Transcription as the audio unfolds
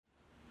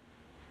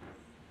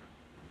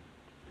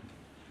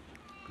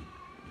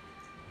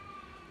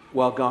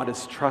Well, God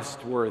is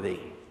trustworthy.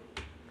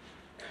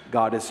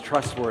 God is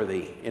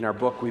trustworthy. In our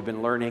book, we've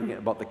been learning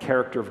about the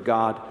character of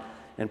God.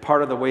 And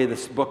part of the way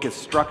this book is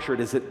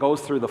structured is it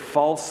goes through the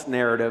false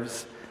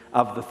narratives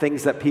of the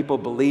things that people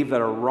believe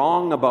that are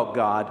wrong about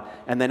God,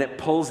 and then it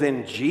pulls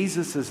in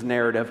Jesus'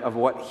 narrative of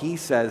what he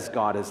says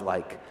God is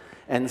like.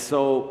 And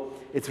so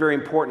it's very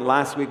important.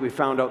 Last week we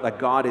found out that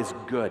God is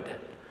good.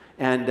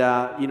 And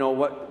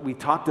what we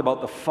talked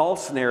about, the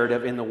false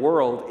narrative in the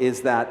world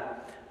is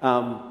that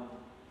God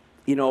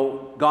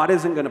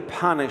isn't going to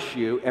punish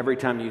you every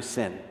time you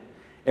sin,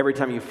 every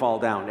time you fall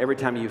down, every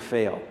time you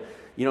fail.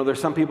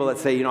 There's some people that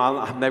say,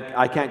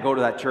 I can't go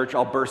to that church,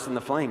 I'll burst into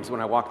flames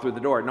when I walk through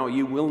the door. No,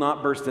 you will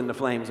not burst into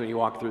flames when you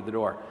walk through the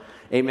door.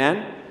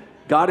 Amen?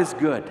 God is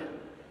good.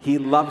 He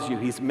loves you.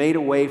 He's made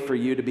a way for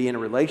you to be in a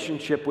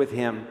relationship with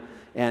Him.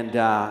 And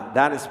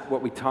that is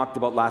what we talked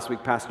about last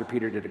week. Pastor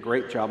Peter did a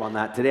great job on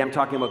that. Today I'm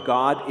talking about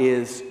God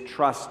is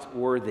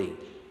trustworthy.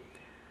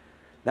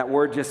 That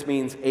word just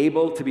means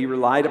able to be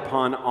relied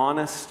upon,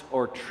 honest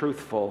or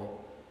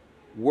truthful,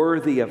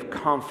 worthy of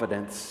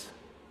confidence,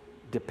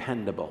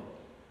 dependable.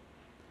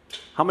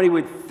 How many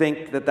would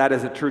think that that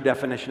is a true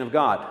definition of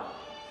God?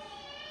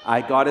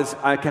 I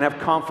can have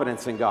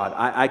confidence in God.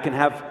 I can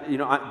have,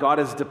 God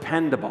is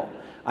dependable.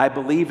 I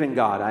believe in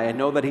God. I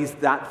know that He's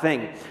that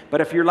thing.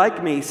 But if you're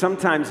like me,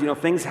 sometimes,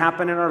 things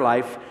happen in our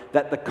life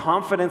that the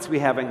confidence we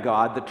have in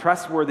God, the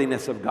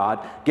trustworthiness of God,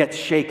 gets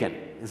shaken.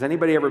 Has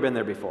anybody ever been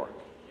there before?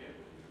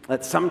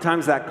 That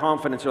sometimes that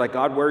confidence, you're like,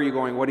 God, where are you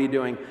going? What are you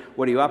doing?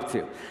 What are you up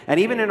to? And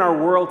even in our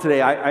world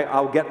today,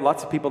 I'll get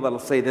lots of people that'll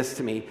say this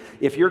to me.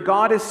 If your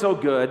God is so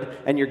good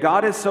and your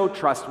God is so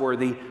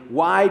trustworthy,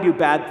 why do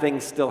bad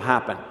things still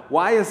happen?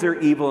 Why is there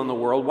evil in the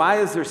world?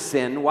 Why is there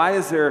sin? Why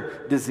is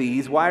there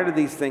disease? Why do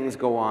these things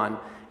go on?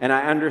 And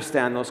I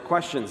understand those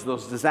questions,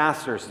 those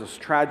disasters, those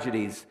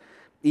tragedies,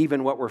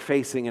 even what we're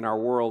facing in our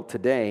world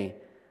today.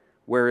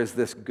 Where is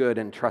this good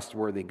and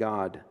trustworthy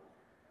God?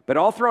 But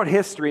all throughout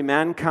history,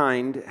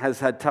 mankind has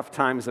had tough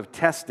times of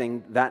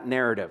testing that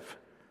narrative.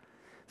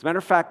 As a matter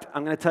of fact,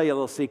 I'm going to tell you a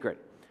little secret.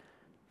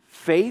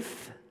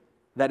 Faith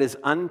that is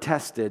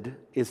untested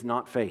is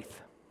not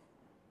faith.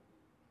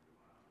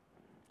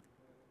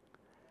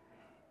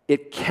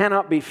 It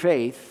cannot be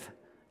faith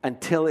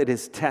until it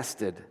is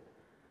tested.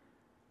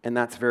 And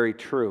that's very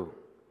true.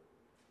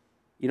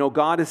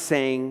 God is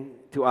saying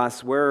to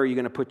us, where are you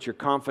going to put your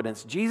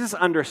confidence? Jesus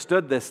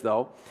understood this,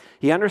 though.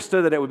 He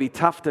understood that it would be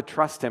tough to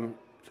trust Him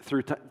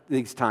through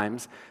these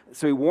times.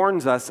 So He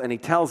warns us and He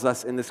tells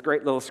us in this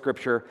great little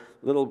scripture,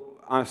 little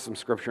awesome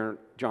scripture,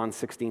 John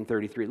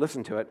 16:33.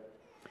 Listen to it.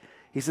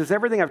 He says,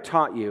 everything I've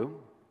taught you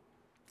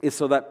is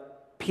so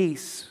that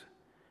peace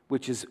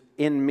which is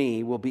in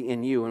me will be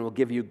in you and will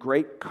give you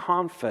great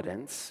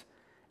confidence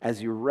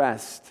as you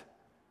rest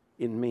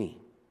in me.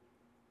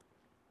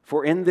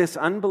 For in this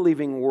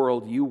unbelieving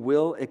world you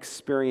will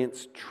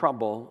experience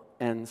trouble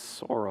and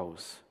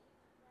sorrows,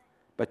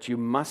 but you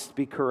must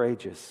be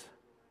courageous.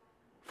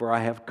 For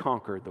I have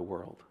conquered the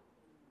world.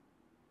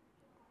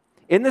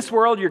 In this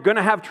world, you're going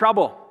to have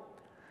trouble.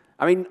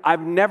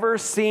 I've never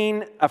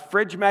seen a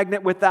fridge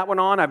magnet with that one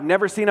on. I've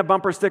never seen a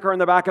bumper sticker on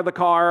the back of the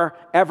car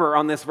ever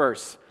on this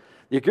verse.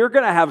 You're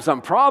going to have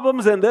some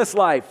problems in this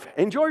life.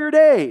 Enjoy your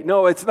day.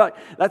 No, it's not.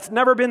 That's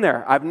never been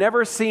there. I've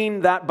never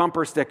seen that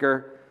bumper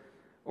sticker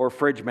or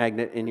fridge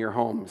magnet in your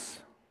homes.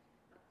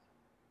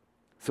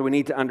 So we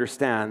need to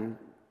understand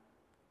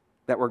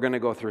that we're going to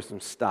go through some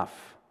stuff.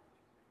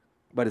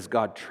 But is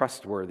God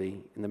trustworthy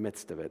in the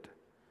midst of it?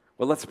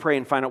 Well, let's pray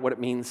and find out what it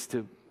means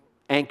to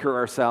anchor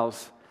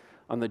ourselves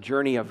on the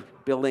journey of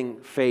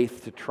building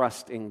faith to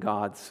trust in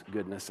God's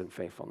goodness and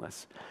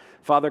faithfulness.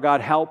 Father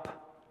God, help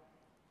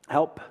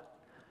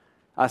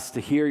us to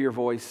hear your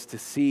voice, to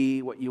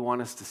see what you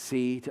want us to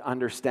see, to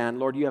understand.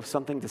 Lord, you have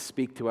something to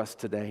speak to us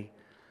today.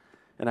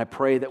 And I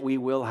pray that we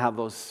will have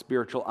those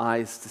spiritual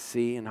eyes to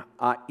see and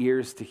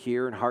ears to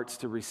hear and hearts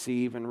to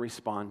receive and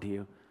respond to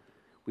you.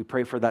 We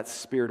pray for that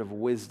spirit of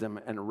wisdom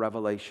and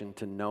revelation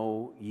to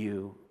know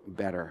you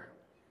better.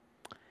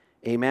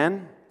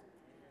 Amen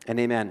and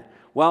amen.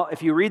 Well,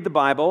 if you read the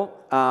Bible,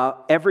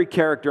 every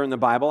character in the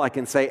Bible, I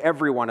can say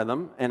every one of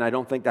them, and I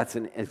don't think that's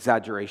an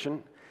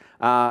exaggeration,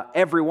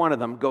 every one of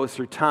them goes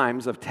through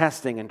times of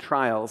testing and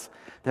trials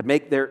that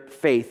make their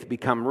faith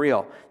become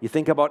real. You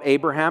think about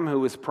Abraham, who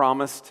was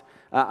promised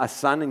a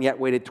son and yet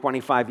waited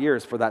 25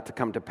 years for that to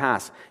come to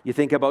pass. You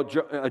think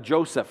about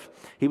Joseph.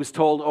 He was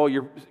told,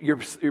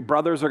 your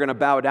brothers are going to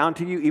bow down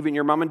to you. Even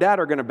your mom and dad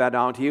are going to bow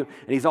down to you.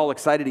 And he's all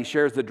excited. He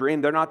shares the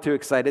dream. They're not too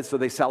excited, so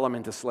they sell him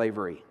into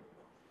slavery.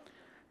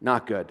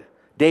 Not good.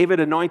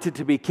 David, anointed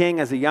to be king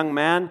as a young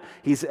man.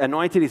 He's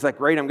anointed. He's like,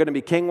 great, I'm going to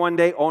be king one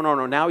day. Oh,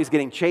 no. Now he's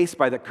getting chased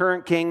by the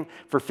current king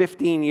for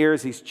 15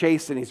 years. He's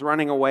chased and he's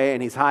running away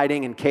and he's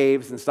hiding in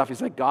caves and stuff.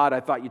 He's like, God, I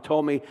thought you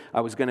told me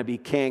I was going to be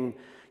king.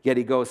 Yet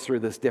he goes through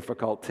this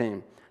difficult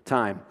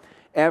time.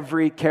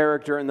 Every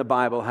character in the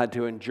Bible had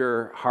to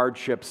endure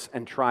hardships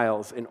and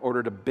trials in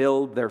order to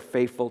build their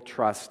faithful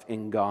trust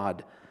in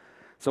God.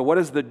 So what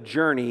is the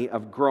journey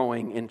of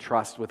growing in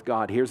trust with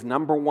God? Here's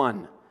number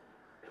one.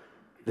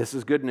 This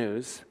is good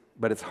news,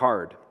 but it's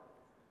hard.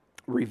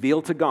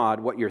 Reveal to God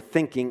what you're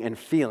thinking and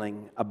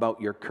feeling about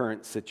your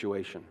current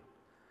situation.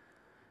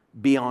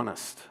 Be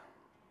honest.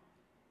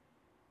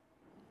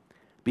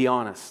 Be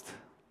honest.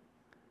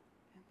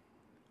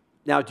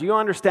 Now, do you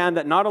understand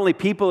that not only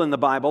people in the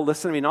Bible,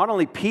 listen to me, not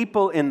only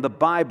people in the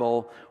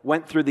Bible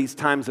went through these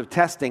times of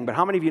testing, but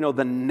how many of you know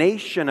the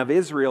nation of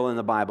Israel in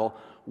the Bible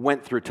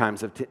went through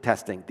times of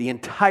testing? The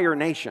entire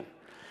nation.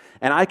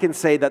 And I can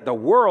say that the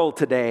world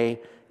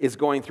today is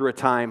going through a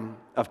time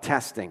of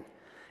testing.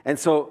 And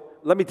so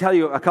let me tell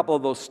you a couple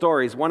of those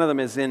stories. One of them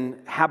is in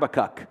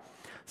Habakkuk.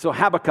 So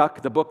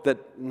Habakkuk, the book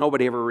that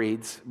nobody ever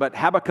reads, but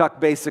Habakkuk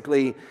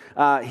basically,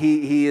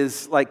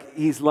 he's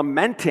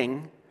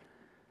lamenting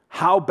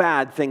how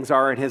bad things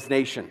are in his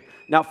nation.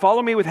 Now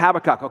follow me with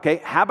Habakkuk,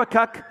 okay?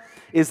 Habakkuk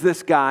is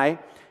this guy.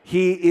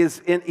 He's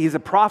a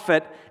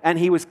prophet, and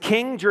he was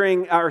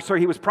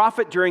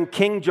prophet during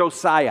King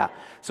Josiah.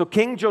 So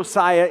King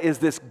Josiah is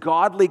this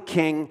godly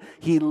king.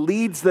 He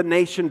leads the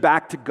nation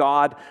back to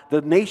God.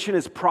 The nation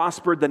is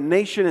prospered. The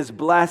nation is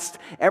blessed.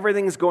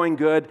 Everything's going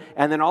good.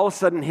 And then all of a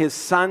sudden, his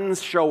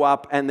sons show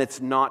up, and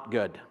it's not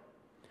good.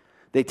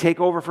 They take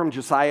over from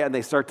Josiah, and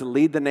they start to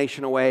lead the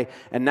nation away.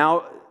 And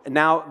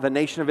now the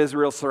nation of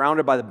Israel is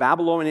surrounded by the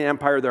Babylonian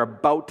Empire. They're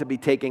about to be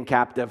taken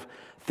captive.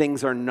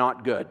 Things are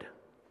not good.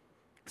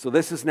 So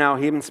this is now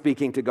him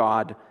speaking to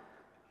God.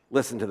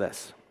 Listen to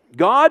this.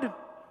 God,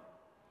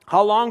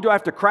 how long do I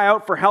have to cry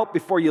out for help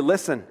before you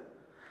listen?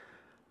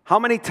 How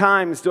many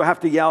times do I have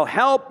to yell,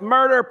 help,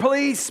 murder,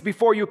 police,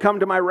 before you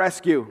come to my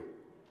rescue?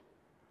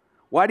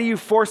 Why do you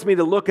force me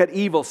to look at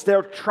evil,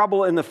 stare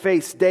trouble in the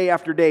face day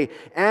after day?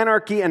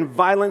 Anarchy and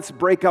violence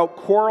break out,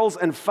 quarrels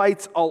and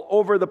fights all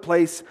over the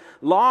place.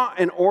 Law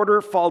and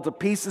order fall to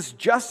pieces.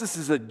 Justice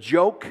is a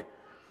joke.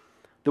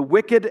 The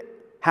wicked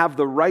have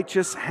the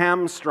righteous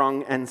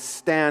hamstrung and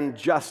stand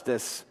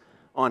justice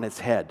on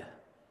its head.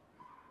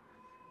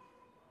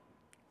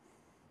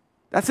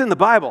 That's in the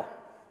Bible.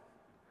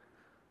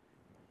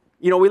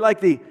 You know, we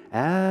like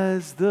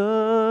as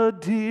the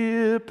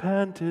deer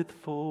panteth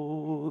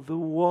for the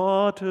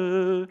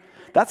water.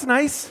 That's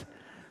nice.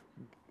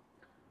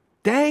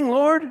 Dang,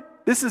 Lord,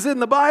 this is in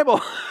the Bible.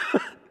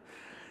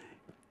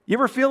 You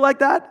ever feel like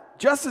that?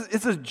 Justice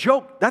is a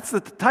joke. That's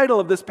the title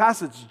of this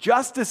passage.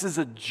 Justice is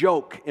a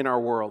joke in our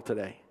world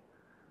today.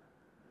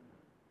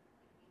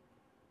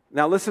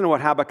 Now listen to what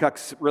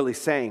Habakkuk's really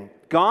saying.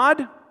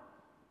 God,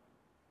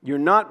 you're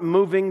not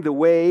moving the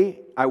way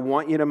I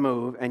want you to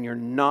move, and you're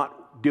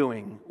not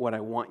doing what I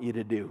want you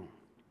to do.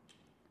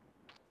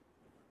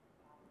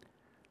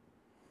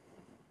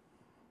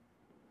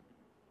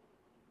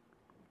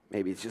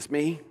 Maybe it's just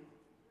me.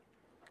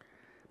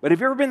 But have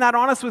you ever been that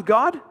honest with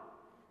God?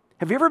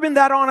 Have you ever been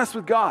that honest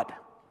with God?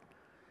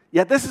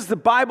 Yet this is the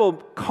Bible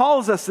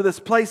calls us to this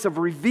place of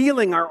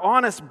revealing our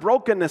honest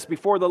brokenness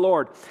before the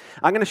Lord.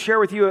 I'm going to share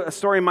with you a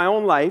story in my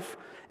own life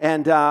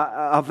and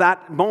of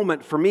that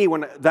moment for me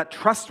when that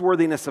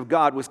trustworthiness of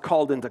God was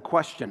called into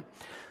question.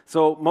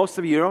 So most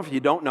of you, if you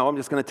don't know, I'm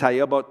just going to tell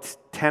you, about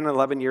 10,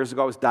 11 years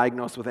ago, I was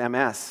diagnosed with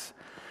MS.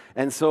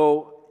 And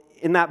so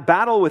in that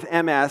battle with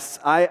MS,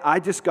 I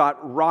just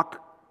got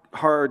rock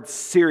hard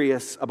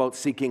serious about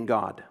seeking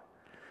God.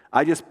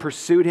 I just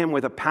pursued him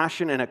with a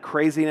passion and a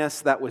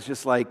craziness that was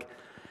just like,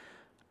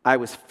 I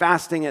was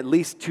fasting at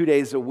least 2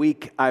 days a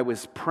week. I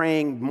was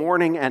praying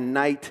morning and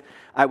night.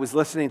 I was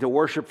listening to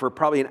worship for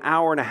probably an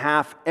hour and a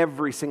half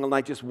every single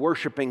night, just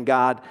worshiping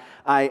God.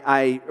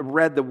 I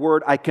read the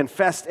Word. I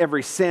confessed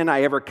every sin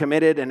I ever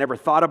committed and ever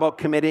thought about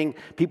committing.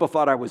 People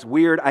thought I was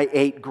weird. I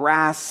ate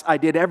grass. I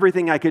did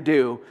everything I could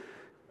do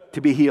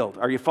to be healed.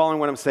 Are you following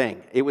what I'm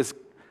saying? It was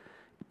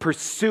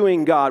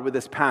pursuing God with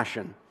this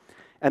passion.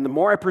 And the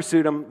more I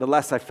pursued him, the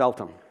less I felt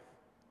him.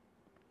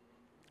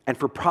 And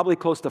for probably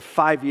close to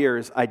 5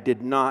 years, I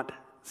did not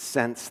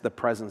sense the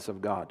presence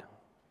of God.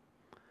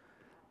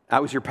 I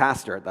was your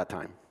pastor at that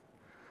time.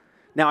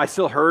 Now, I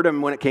still heard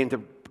him when it came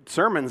to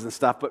sermons and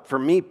stuff, but for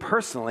me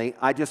personally,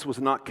 I just was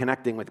not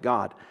connecting with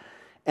God.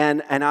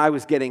 And I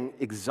was getting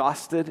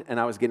exhausted,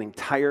 and I was getting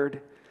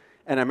tired.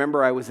 And I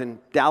remember I was in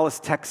Dallas,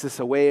 Texas,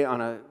 away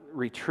on a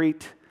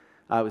retreat.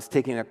 I was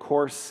taking a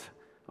course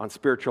on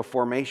spiritual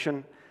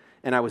formation.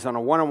 And I was on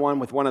a one-on-one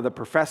with one of the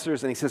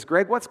professors, and he says,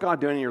 Greg, what's God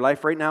doing in your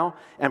life right now?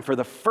 And for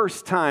the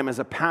first time as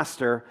a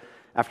pastor,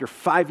 after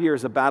 5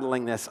 years of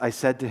battling this, I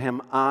said to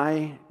him,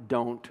 I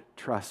don't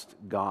trust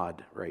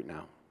God right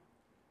now.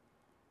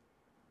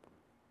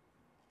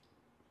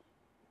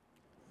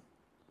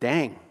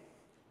 Dang.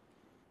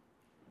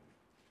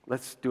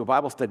 Let's do a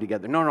Bible study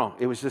together. No.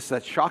 It was just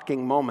that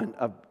shocking moment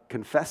of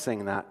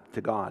confessing that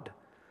to God,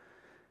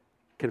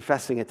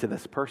 confessing it to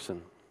this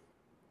person.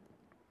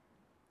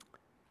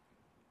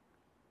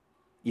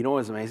 You know what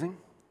was amazing?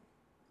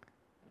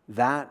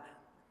 That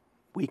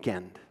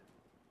weekend,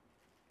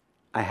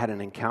 I had an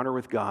encounter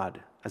with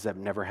God as I've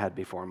never had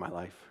before in my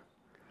life.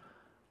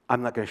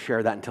 I'm not going to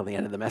share that until the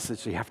end of the message,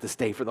 so you have to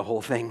stay for the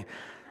whole thing.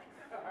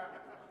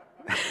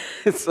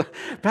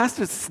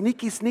 Pastor, it's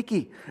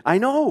sneaky. I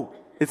know.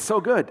 It's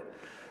so good.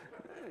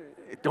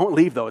 Don't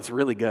leave, though. It's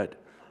really good.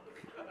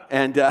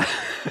 And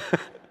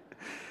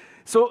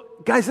so,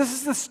 guys, this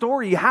is the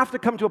story. You have to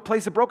come to a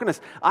place of brokenness.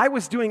 I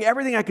was doing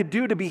everything I could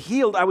do to be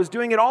healed. I was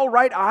doing it all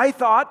right, I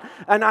thought,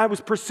 and I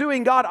was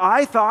pursuing God,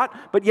 I thought,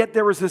 but yet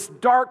there was this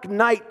dark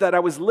night that I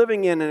was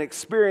living in and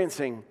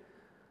experiencing.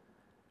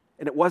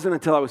 And it wasn't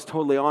until I was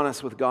totally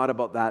honest with God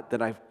about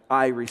that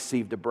I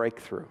received a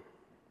breakthrough.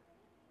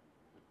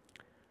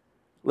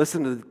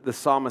 Listen to the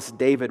psalmist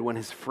David when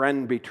his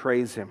friend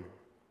betrays him.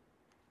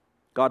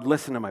 God,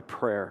 listen to my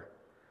prayer.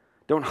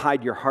 Don't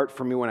hide your heart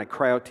from me when I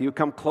cry out to you.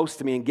 Come close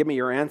to me and give me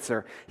your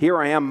answer. Here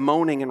I am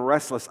moaning and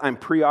restless. I'm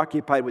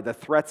preoccupied with the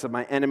threats of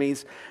my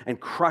enemies and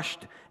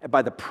crushed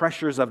by the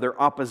pressures of their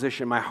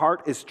opposition. My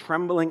heart is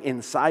trembling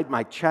inside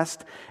my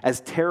chest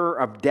as terror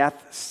of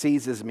death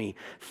seizes me.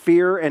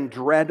 Fear and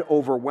dread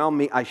overwhelm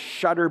me. I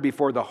shudder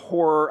before the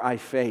horror I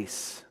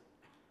face.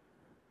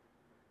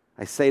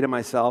 I say to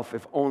myself,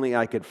 if only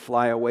I could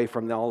fly away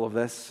from all of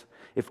this.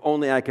 If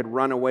only I could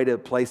run away to a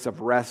place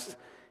of rest.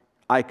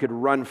 I could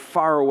run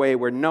far away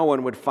where no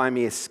one would find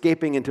me,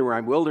 escaping into my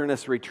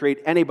wilderness retreat.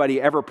 Anybody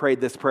ever prayed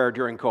this prayer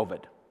during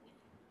COVID?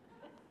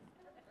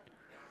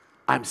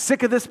 I'm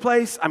sick of this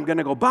place. I'm going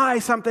to go buy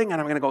something, and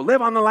I'm going to go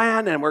live on the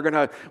land, and we're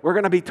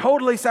going to be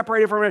totally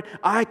separated from it.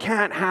 I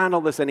can't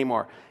handle this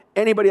anymore.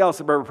 Anybody else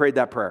have ever prayed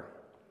that prayer?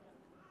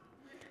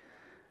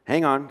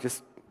 Hang on,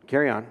 just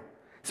carry on.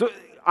 So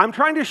I'm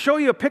trying to show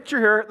you a picture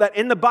here that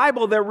in the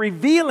Bible, they're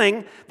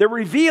revealing,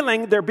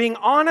 they're being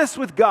honest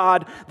with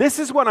God. This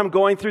is what I'm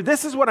going through.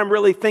 This is what I'm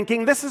really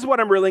thinking. This is what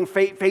I'm really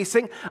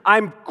facing.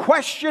 I'm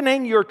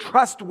questioning your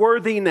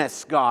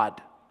trustworthiness,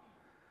 God.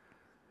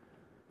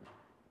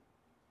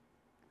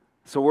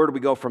 So where do we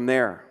go from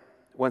there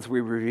once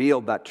we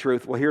revealed that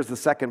truth? Well, here's the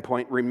second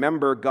point.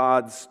 Remember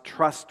God's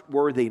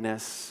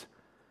trustworthiness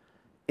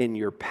in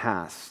your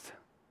past.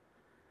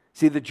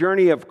 See, the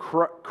journey of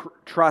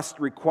trust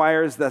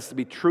requires us to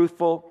be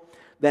truthful,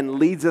 then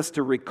leads us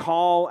to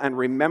recall and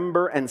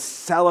remember and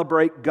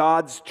celebrate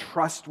God's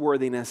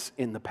trustworthiness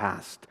in the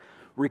past.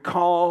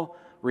 Recall,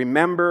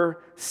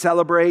 remember,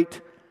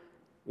 celebrate.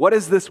 What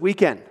is this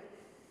weekend?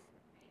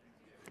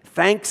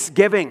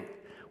 Thanksgiving.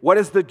 What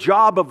is the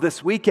job of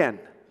this weekend?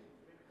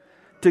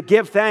 To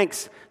give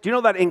thanks. Do you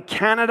know that in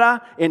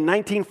Canada in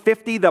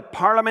 1950, the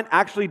Parliament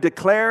actually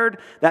declared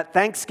that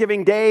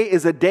Thanksgiving Day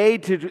is a day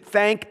to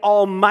thank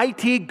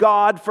Almighty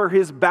God for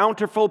His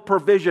bountiful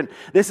provision.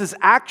 This is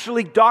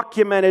actually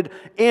documented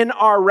in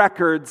our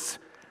records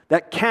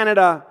that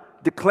Canada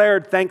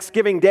declared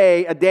Thanksgiving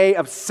Day a day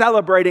of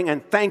celebrating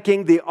and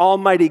thanking the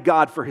Almighty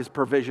God for His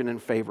provision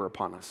and favor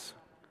upon us.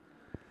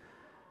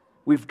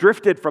 We've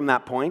drifted from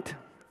that point.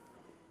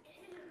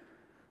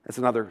 That's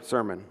another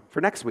sermon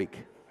for next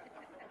week,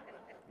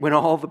 when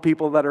all the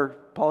people that are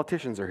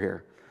politicians are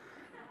here.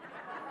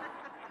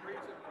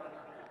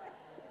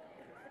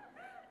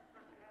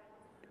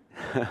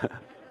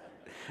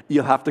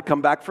 You'll have to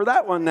come back for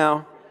that one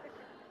now.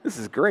 This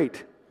is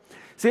great.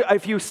 See,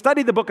 if you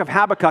study the book of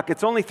Habakkuk,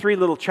 it's only 3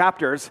 little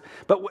chapters,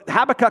 but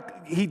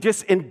Habakkuk, he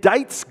just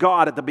indicts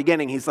God at the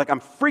beginning. He's like,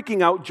 I'm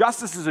freaking out.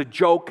 Justice is a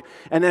joke.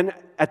 And then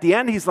at the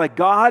end, he's like,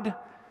 God,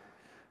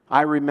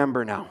 I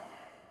remember now.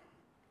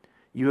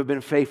 You have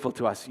been faithful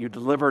to us. You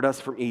delivered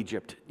us from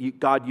Egypt.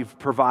 God, you've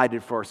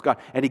provided for us. God.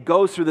 And he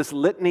goes through this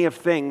litany of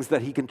things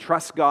that he can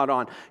trust God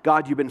on.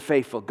 God, you've been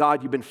faithful.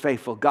 God, you've been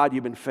faithful. God,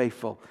 you've been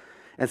faithful.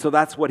 And so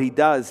that's what he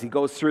does. He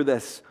goes through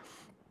this.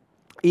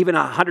 Even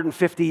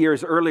 150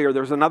 years earlier,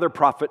 there was another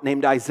prophet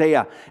named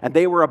Isaiah, and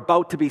they were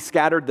about to be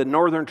scattered. The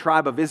northern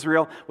tribe of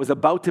Israel was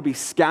about to be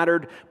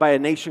scattered by a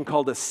nation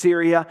called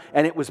Assyria,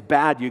 and it was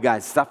bad, you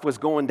guys. Stuff was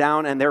going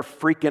down, and they're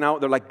freaking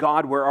out. They're like,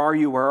 God, where are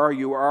you? Where are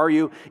you? Where are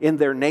you? In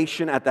their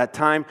nation at that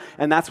time.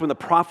 And that's when the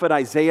prophet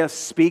Isaiah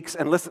speaks.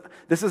 And listen,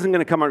 this isn't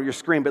going to come on your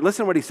screen, but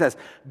listen what he says.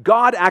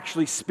 God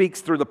actually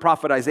speaks through the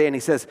prophet Isaiah, and he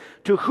says,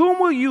 to whom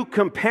will you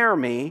compare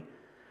me?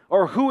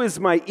 Or who is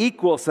my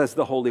equal, says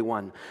the Holy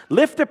One.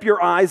 Lift up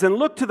your eyes and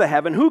look to the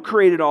heaven. Who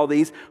created all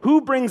these?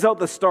 Who brings out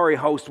the starry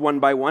host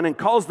one by one and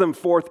calls them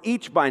forth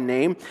each by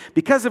name?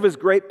 Because of his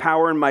great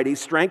power and mighty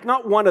strength,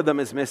 not one of them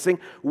is missing.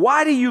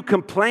 Why do you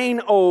complain,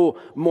 O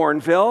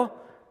Morinville?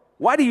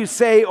 Why do you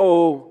say,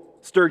 O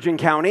Sturgeon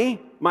County?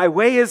 My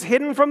way is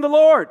hidden from the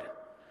Lord.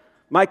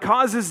 My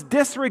cause is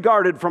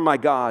disregarded from my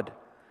God.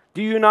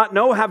 Do you not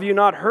know? Have you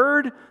not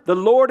heard? The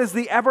Lord is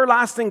the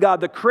everlasting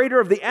God, the creator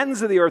of the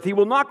ends of the earth. He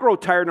will not grow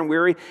tired and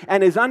weary,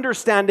 and his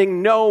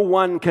understanding no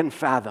one can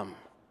fathom.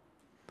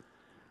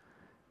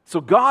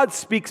 So God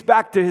speaks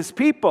back to his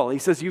people. He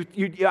says, you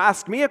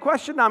ask me a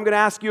question, now I'm going to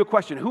ask you a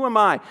question. Who am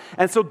I?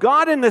 And so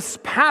God in this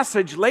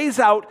passage lays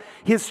out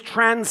his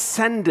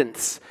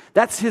transcendence.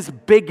 That's his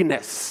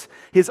bigness.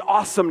 His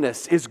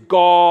awesomeness, his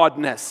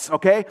godness,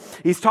 okay?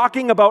 He's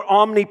talking about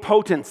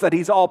omnipotence, that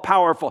he's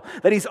all-powerful,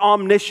 that he's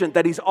omniscient,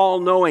 that he's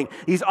all-knowing,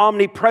 he's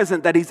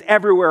omnipresent, that he's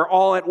everywhere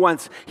all at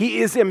once. He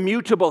is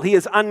immutable, he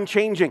is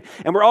unchanging.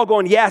 And we're all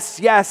going,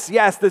 yes, yes,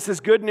 yes, this is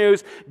good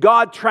news.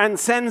 God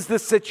transcends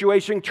this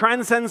situation,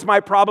 transcends my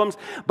problems.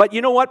 But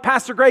you know what,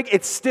 Pastor Greg?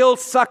 It still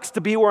sucks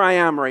to be where I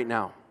am right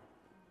now.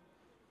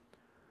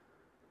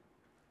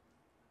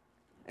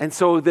 And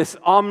so this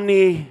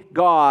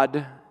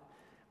omni-God,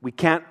 we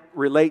can't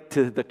relate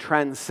to the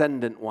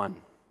transcendent one.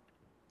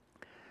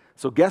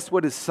 So guess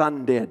what his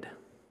son did?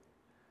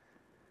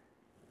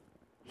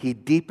 He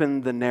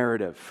deepened the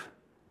narrative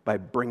by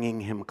bringing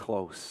him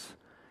close.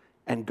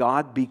 And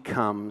God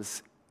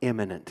becomes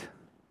immanent.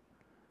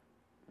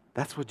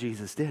 That's what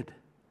Jesus did.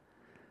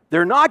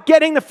 They're not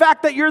getting the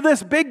fact that you're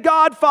this big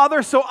God,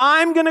 Father, so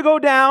I'm going to go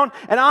down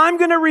and I'm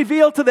going to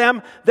reveal to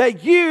them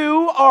that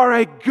you are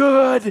a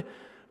good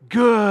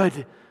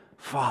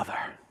Father.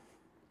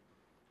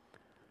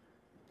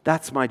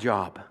 That's my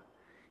job.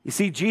 You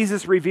see,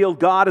 Jesus revealed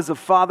God as a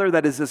Father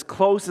that is as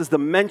close as the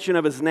mention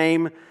of his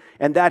name,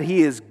 and that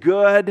he is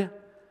good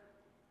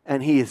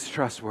and he is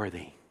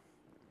trustworthy.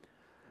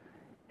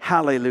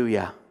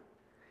 Hallelujah.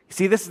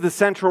 See, this is the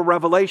central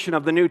revelation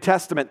of the New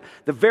Testament.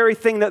 The very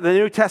thing that the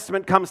New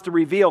Testament comes to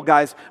reveal,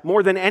 guys,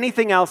 more than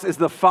anything else, is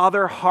the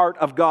Father heart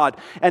of God.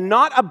 And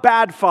not a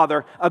bad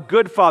father, a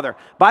good father.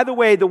 By the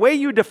way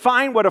you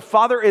define what a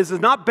father is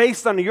not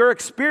based on your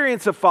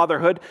experience of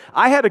fatherhood.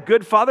 I had a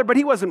good father, but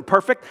he wasn't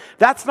perfect.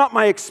 That's not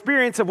my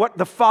experience of what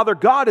the Father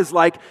God is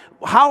like.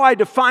 How I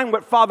define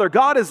what Father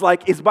God is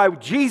like is by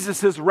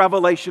Jesus'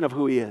 revelation of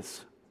who he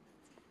is.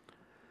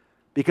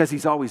 Because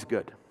he's always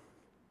good.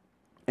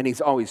 And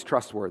he's always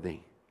trustworthy.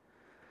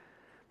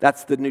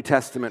 That's the New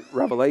Testament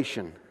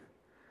revelation.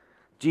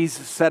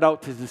 Jesus set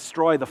out to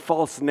destroy the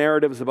false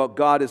narratives about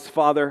God as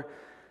Father,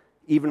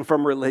 even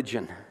from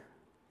religion.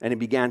 And he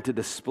began to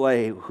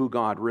display who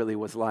God really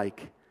was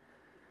like.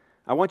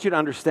 I want you to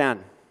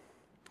understand,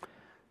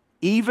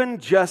 even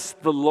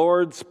just the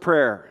Lord's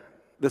Prayer,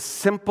 the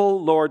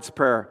simple Lord's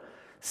Prayer,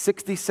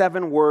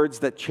 67 words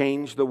that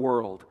change the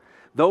world.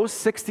 Those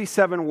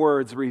 67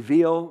 words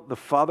reveal the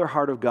Father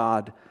heart of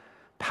God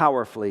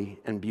powerfully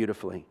and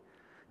beautifully.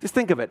 Just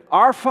think of it.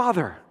 Our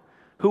Father,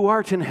 who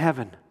art in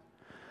heaven.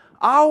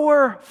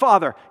 Our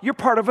Father. You're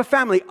part of a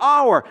family.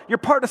 You're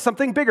part of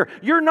something bigger.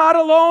 You're not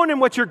alone in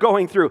what you're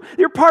going through.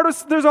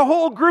 There's a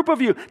whole group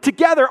of you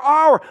together.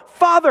 Our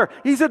Father.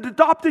 He's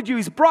adopted you.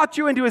 He's brought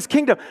you into his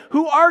kingdom.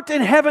 Who art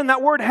in heaven.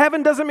 That word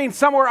heaven doesn't mean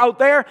somewhere out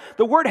there.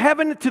 The word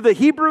heaven to the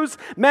Hebrews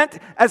meant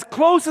as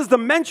close as the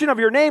mention of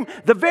your name,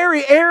 the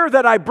very air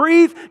that I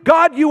breathe.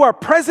 God, you are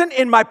present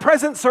in my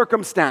present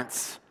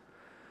circumstance.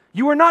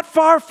 You are not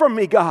far from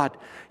me, God.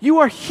 You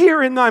are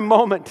here in thy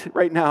moment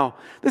right now.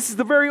 This is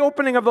the very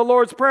opening of the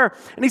Lord's Prayer.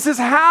 And he says,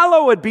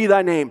 hallowed be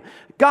thy name.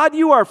 God,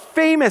 you are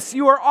famous.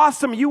 You are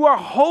awesome. You are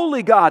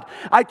holy, God.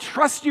 I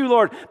trust you,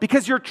 Lord,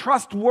 because you're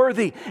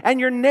trustworthy. And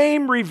your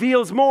name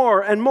reveals more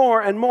and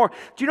more and more.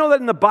 Do you know that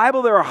in the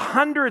Bible there are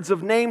hundreds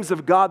of names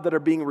of God that are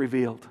being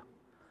revealed?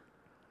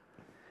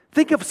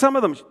 Think of some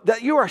of them.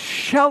 That you are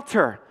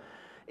shelter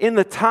in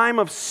the time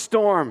of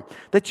storm,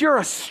 that you're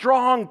a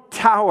strong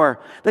tower,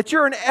 that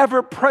you're an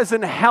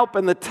ever-present help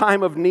in the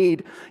time of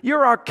need.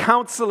 You're our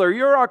counselor,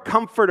 you're our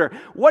comforter.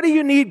 What do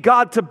you need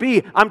God to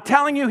be? I'm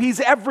telling you, he's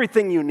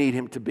everything you need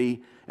him to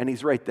be, and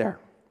he's right there.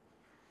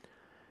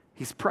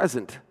 He's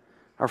present.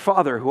 Our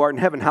Father, who art in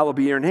heaven, hallowed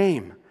be your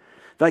name.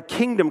 Thy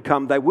kingdom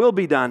come, thy will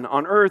be done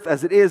on earth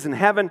as it is in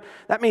heaven.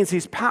 That means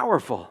he's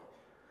powerful.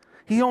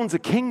 He owns a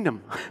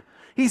kingdom.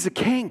 He's a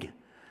king.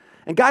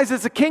 And guys,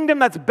 it's a kingdom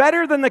that's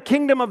better than the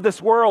kingdom of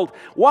this world.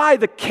 Why?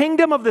 The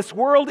kingdom of this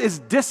world is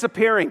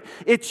disappearing.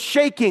 It's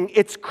shaking.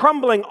 It's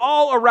crumbling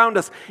all around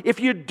us. If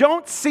you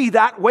don't see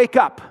that, wake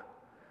up.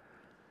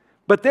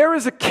 But there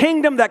is a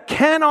kingdom that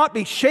cannot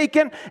be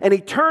shaken, an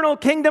eternal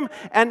kingdom,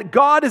 and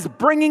God is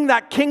bringing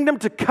that kingdom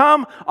to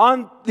come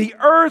on the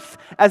earth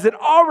as it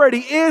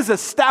already is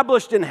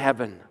established in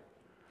heaven.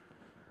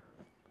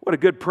 What a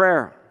good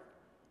prayer.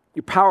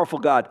 You powerful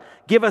God,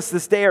 give us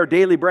this day our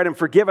daily bread and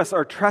forgive us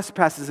our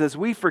trespasses as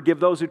we forgive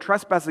those who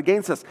trespass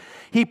against us.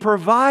 He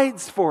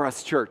provides for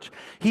us, church.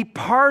 He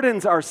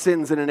pardons our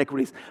sins and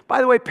iniquities. By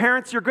the way,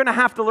 parents, you're going to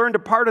have to learn to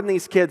pardon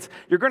these kids.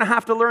 You're going to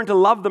have to learn to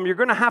love them. You're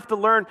going to have to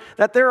learn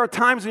that there are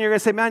times when you're going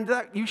to say, man,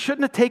 you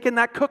shouldn't have taken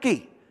that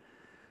cookie.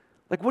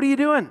 Like, what are you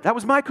doing? That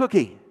was my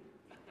cookie.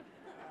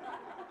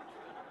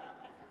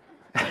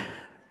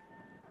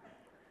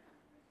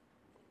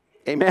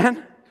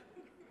 Amen?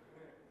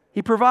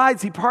 He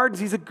provides, he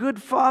pardons, he's a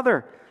good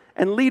father.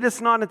 And lead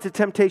us not into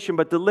temptation,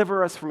 but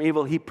deliver us from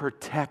evil. He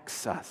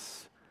protects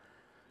us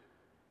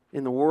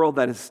in the world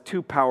that is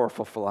too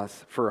powerful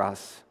for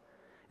us.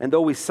 And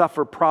though we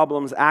suffer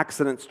problems,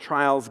 accidents,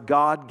 trials,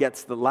 God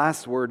gets the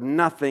last word.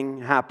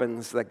 Nothing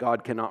happens that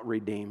God cannot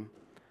redeem.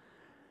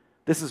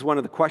 This is one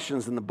of the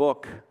questions in the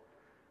book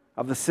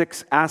of the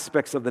 6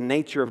 aspects of the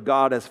nature of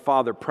God as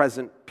Father,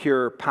 present,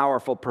 pure,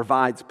 powerful,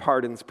 provides,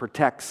 pardons,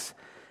 protects,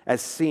 as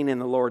seen in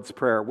the Lord's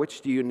Prayer. Which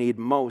do you need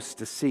most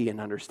to see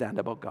and understand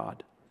about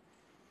God?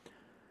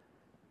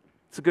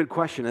 It's a good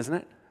question, isn't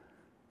it?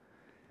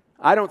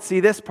 I don't see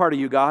this part of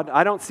you, God.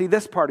 I don't see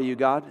this part of you,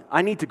 God.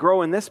 I need to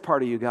grow in this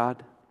part of you,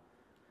 God.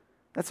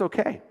 That's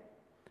okay.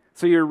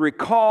 So you're to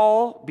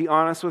recall, be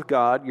honest with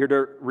God. You're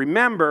to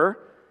remember,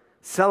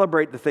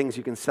 celebrate the things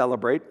you can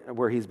celebrate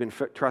where he's been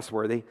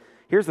trustworthy.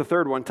 Here's the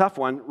third one, tough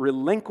one.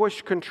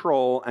 Relinquish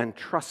control and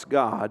trust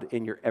God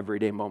in your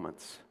everyday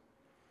moments.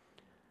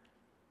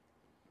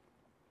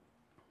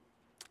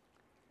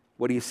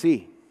 What do you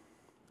see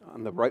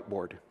on the right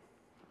board?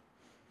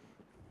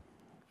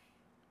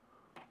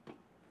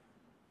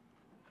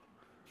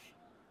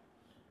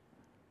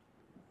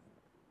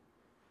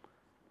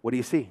 What do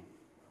you see?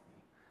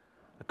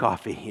 A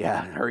coffee.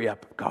 Yeah, hurry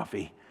up.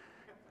 Coffee.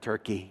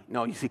 Turkey.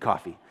 No, you see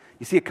coffee.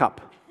 You see a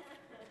cup.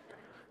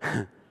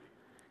 You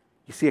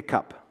see a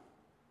cup.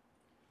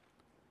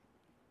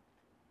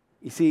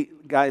 You see,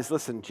 guys,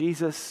 listen,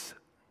 Jesus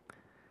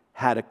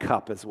had a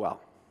cup as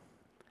well.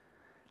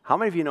 How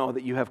many of you know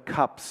that you have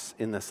cups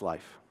in this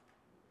life?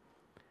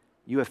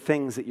 You have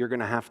things that you're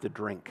going to have to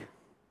drink.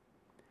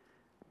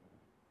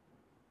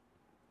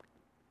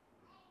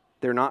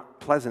 They're not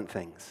pleasant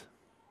things,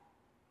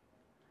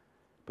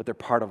 but they're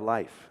part of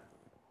life.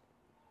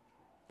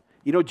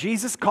 You know,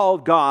 Jesus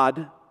called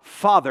God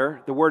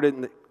Father. The word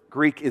in the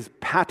Greek is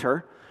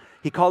pater.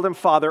 He called him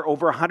Father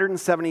over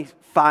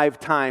 175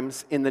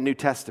 times in the New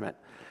Testament.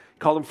 He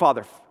called him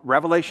Father.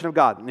 Revelation of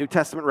God. New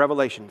Testament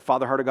revelation.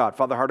 Father, heart of God.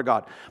 Father, heart of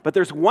God. But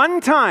there's one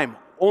time,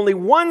 only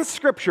one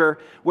scripture,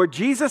 where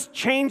Jesus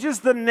changes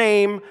the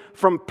name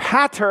from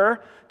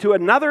pater to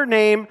another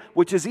name,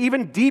 which is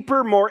even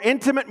deeper, more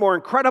intimate, more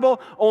incredible.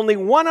 Only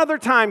one other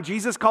time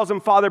Jesus calls him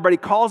Father, but he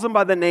calls him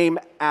by the name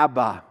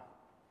Abba,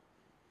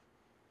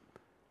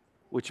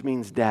 which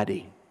means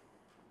daddy.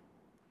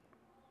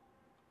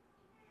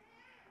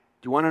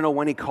 Do you want to know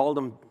when he called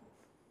him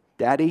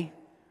daddy?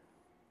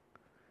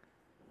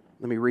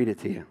 Let me read it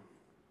to you.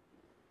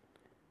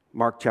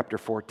 Mark chapter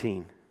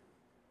 14.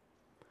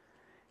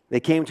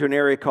 They came to an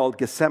area called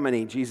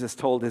Gethsemane. Jesus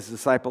told his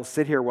disciples,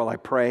 "Sit here while I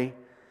pray."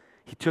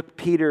 He took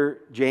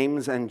Peter,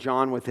 James, and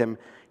John with him.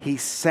 He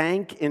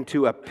sank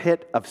into a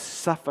pit of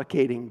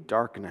suffocating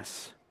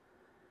darkness.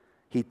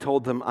 He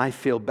told them, "I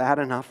feel bad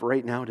enough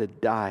right now to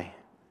die.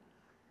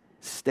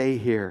 Stay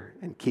here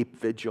and keep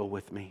vigil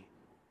with me."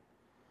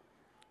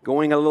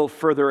 Going a little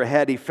further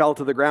ahead, he fell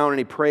to the ground and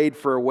he prayed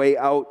for a way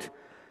out.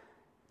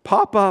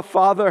 "Papa,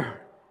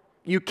 Father,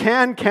 you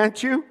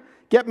can't you?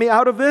 Get me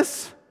out of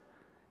this?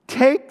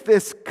 Take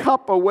this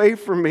cup away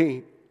from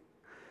me.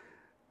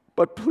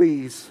 But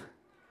please,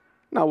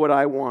 not what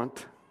I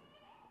want.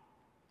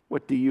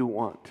 What do you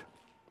want?"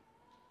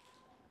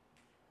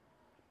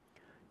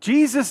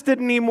 Jesus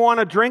didn't even want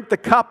to drink the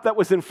cup that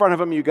was in front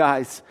of him, you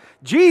guys.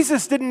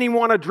 Jesus didn't even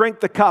want to drink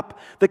the cup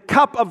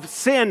of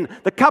sin,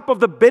 the cup of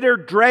the bitter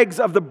dregs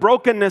of the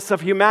brokenness of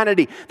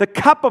humanity, the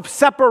cup of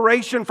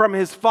separation from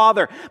his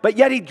Father. But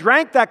yet he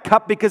drank that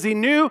cup because he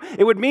knew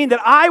it would mean that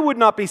I would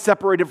not be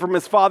separated from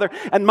his Father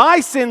and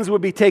my sins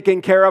would be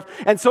taken care of.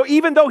 And so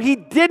even though he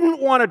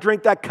didn't want to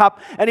drink that cup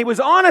and he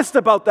was honest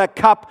about that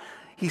cup,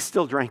 he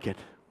still drank it.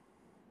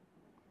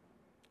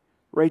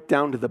 Right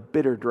down to the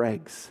bitter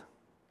dregs.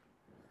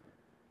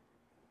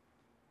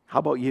 How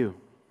about you?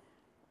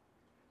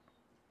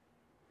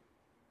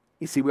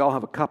 You see, we all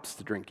have cups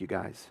to drink, you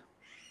guys.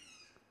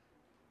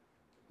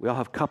 We all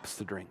have cups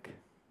to drink.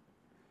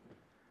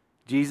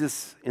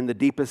 Jesus, in the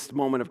deepest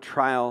moment of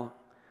trial,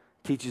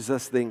 teaches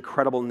us the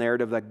incredible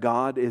narrative that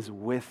God is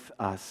with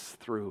us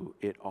through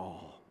it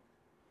all.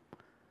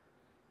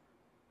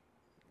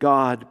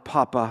 God,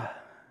 Papa,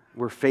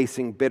 we're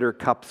facing bitter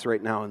cups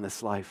right now in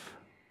this life.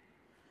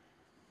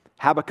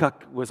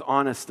 Habakkuk was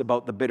honest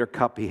about the bitter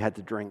cup he had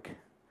to drink.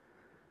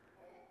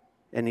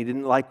 And he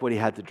didn't like what he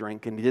had to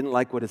drink, and he didn't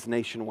like what his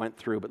nation went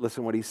through. But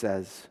listen what he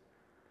says.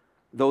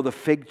 "Though the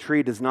fig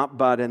tree does not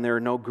bud and there are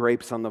no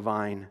grapes on the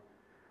vine,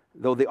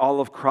 though the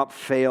olive crop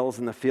fails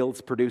and the fields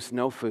produce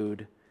no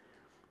food,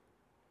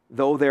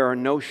 though there are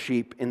no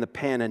sheep in the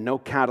pen and no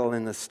cattle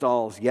in the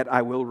stalls, yet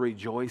I will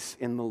rejoice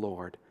in the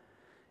Lord,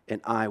 and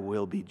I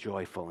will be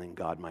joyful in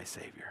God my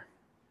Savior."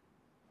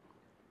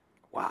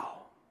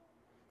 Wow.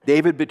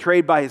 David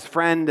betrayed by his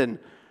friend and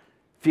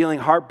feeling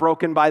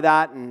heartbroken by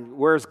that, and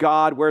where's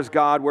God, where's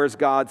God, where's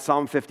God?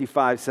 Psalm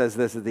 55 says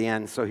this at the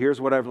end. So here's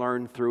what I've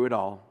learned through it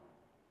all.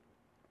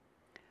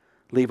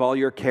 Leave all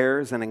your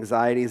cares and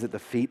anxieties at the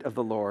feet of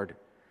the Lord,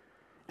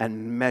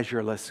 and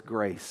measureless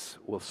grace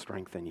will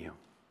strengthen you.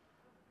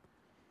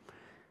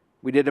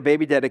 We did a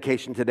baby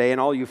dedication today,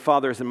 and all you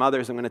fathers and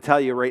mothers, I'm going to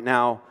tell you right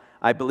now,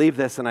 I believe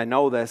this and I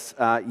know this,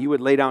 you would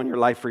lay down your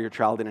life for your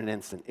child in an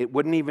instant. It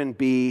wouldn't even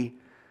be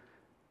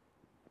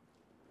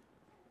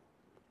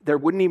There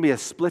wouldn't even be a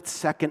split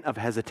second of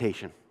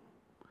hesitation.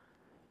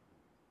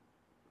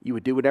 You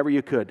would do whatever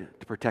you could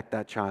to protect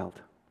that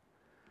child.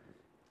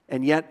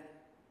 And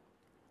yet,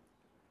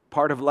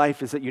 part of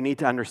life is that you need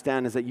to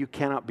understand is that you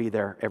cannot be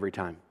there every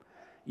time.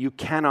 You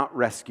cannot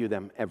rescue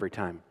them every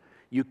time.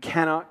 You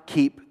cannot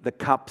keep the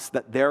cups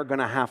that they're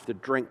going to have to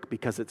drink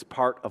because it's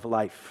part of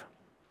life.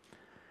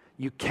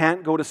 You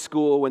can't go to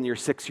school when your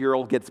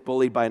 6-year-old gets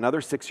bullied by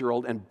another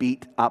 6-year-old and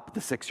beat up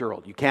the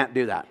 6-year-old. You can't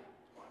do that.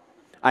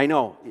 I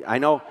know.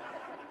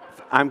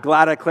 I'm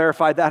glad I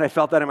clarified that. I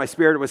felt that in my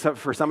spirit. It was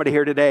for somebody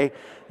here today.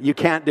 You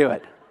can't do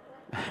it.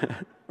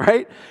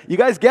 Right? You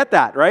guys get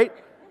that, right?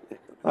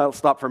 I'll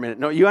stop for a minute.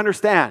 No, you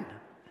understand.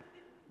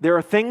 There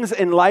are things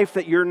in life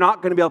that you're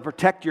not going to be able to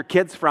protect your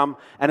kids from.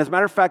 And as a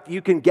matter of fact,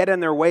 you can get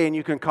in their way and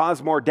you can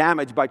cause more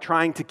damage by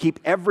trying to keep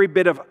every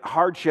bit of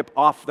hardship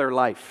off their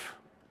life.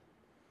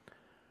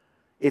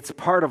 It's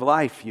part of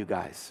life, you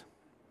guys.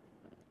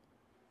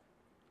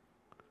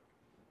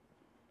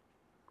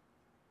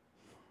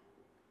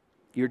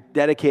 You're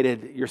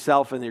dedicated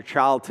yourself and your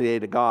child today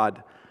to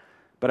God.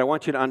 But I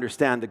want you to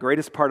understand the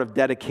greatest part of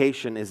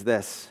dedication is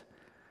this.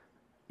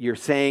 You're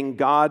saying,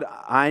 God,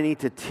 I need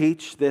to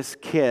teach this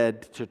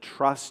kid to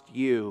trust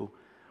you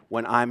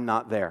when I'm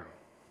not there.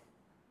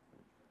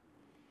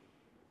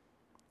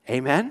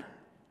 Amen?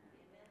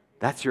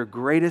 That's your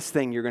greatest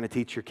thing you're going to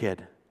teach your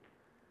kid.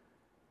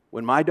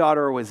 When my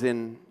daughter was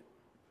on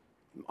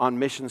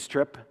missions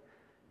trip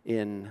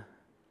in,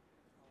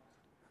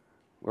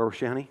 where was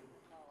she, honey?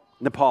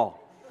 Nepal.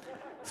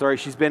 Sorry,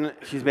 she's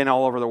been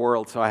all over the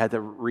world, so I had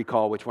to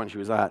recall which one she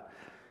was at.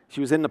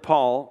 She was in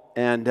Nepal,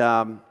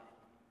 and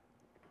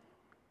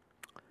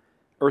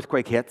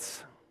earthquake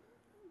hits.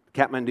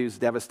 Kathmandu's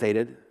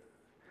devastated.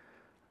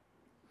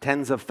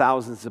 Tens of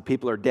thousands of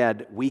people are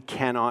dead. We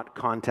cannot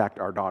contact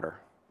our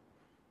daughter.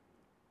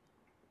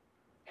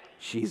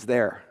 She's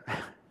there.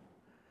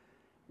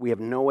 We have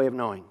no way of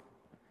knowing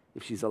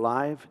if she's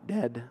alive,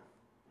 dead.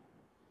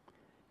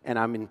 And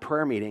I'm in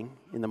prayer meeting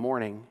in the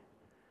morning,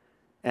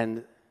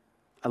 and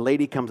a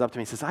lady comes up to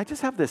me and says, I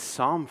just have this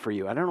psalm for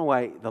you. I don't know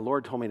why the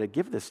Lord told me to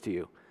give this to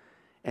you.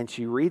 And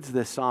she reads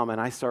this psalm,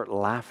 and I start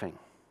laughing.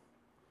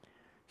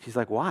 She's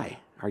like, why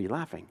are you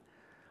laughing?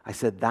 I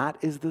said, that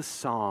is the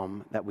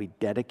psalm that we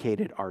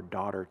dedicated our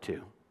daughter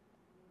to.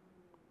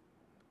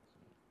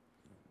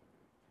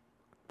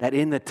 That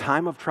in the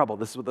time of trouble,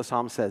 this is what the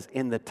psalm says,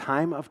 in the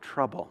time of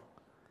trouble,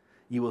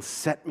 you will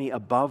set me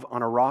above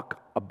on a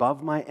rock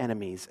above my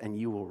enemies, and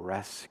you will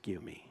rescue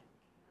me.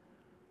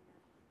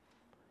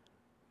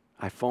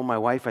 I phoned my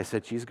wife. I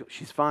said,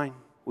 she's fine.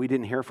 We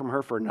didn't hear from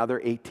her for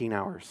another 18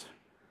 hours.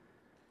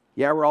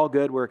 Yeah, we're all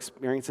good. We're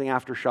experiencing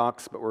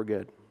aftershocks, but we're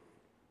good.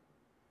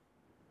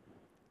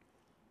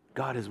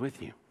 God is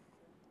with you.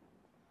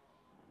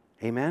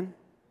 Amen?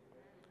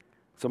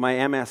 So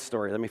my MS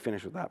story, let me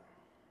finish with that.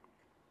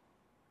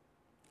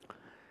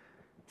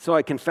 So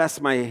I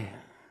confessed my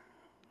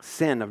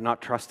sin of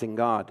not trusting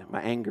God,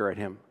 my anger at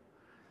him.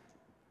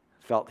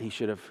 Felt he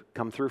should have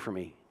come through for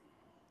me.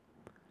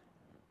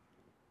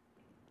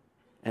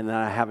 And then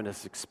I have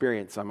this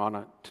experience. I'm on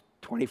a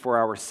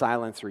 24-hour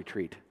silence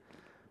retreat.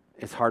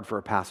 It's hard for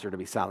a pastor to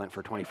be silent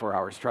for 24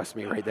 hours. Trust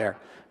me right there.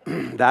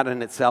 That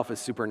in itself is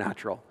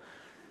supernatural.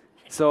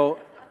 So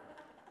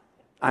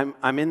I'm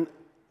in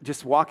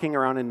just walking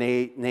around in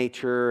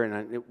nature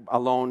and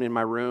alone in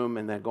my room,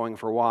 and then going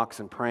for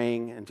walks and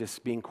praying and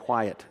just being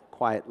quiet,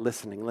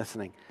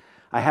 listening.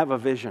 I have a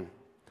vision,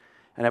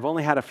 and I've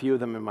only had a few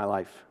of them in my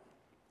life,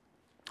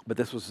 but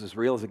this was as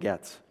real as it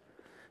gets.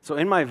 So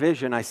in my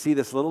vision, I see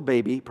this little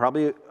baby,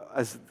 probably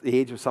as the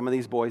age of some of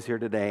these boys here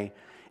today,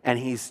 and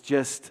he's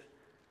just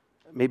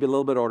maybe a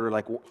little bit older,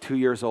 like 2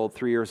 years old,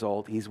 3 years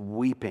old. He's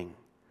weeping,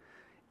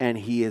 and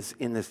he is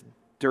in this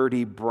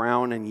dirty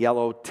brown and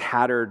yellow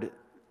tattered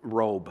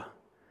robe,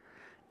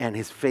 and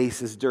his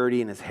face is dirty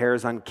and his hair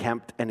is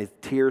unkempt, and his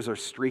tears are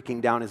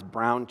streaking down his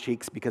brown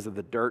cheeks because of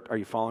the dirt. Are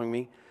you following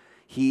me?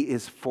 He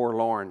is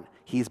forlorn.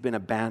 He's been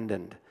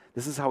abandoned.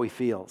 This is how he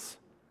feels.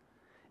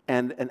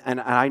 And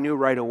I knew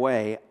right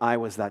away I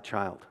was that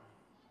child.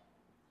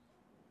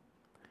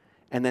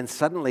 And then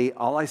suddenly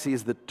all I see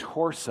is the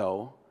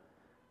torso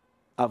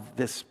of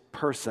this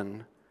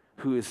person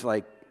who is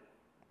like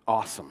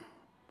awesome.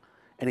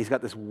 And he's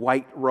got this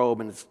white robe,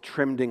 and it's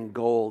trimmed in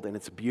gold, and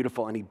it's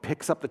beautiful. And he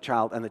picks up the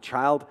child, and the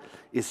child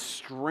is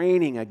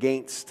straining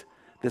against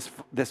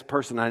this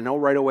person. I know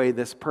right away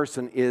this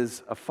person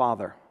is a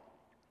father.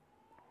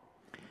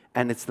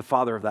 And it's the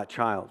father of that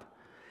child.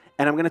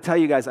 And I'm going to tell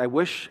you guys, I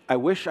wish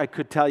I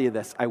could tell you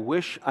this. I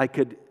wish I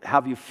could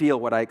have you feel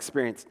what I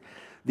experienced.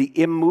 The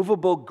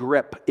immovable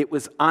grip, it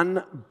was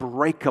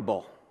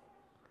unbreakable.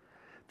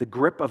 The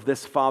grip of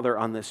this father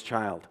on this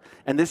child.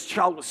 And this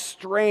child was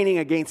straining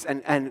against,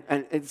 and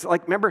it's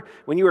like, remember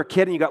when you were a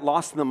kid and you got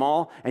lost in the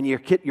mall, and your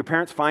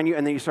parents find you,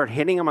 and then you start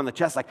hitting them on the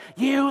chest like,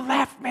 you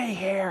left me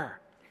here.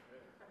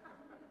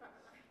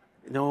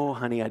 No,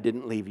 honey, I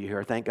didn't leave you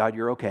here. Thank God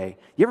you're okay.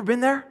 You ever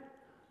been there?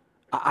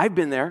 I've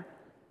been there.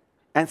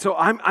 And so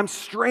I'm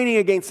straining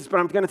against this, but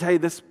I'm going to tell you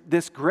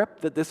this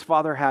grip that this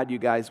father had, you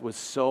guys, was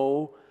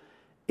so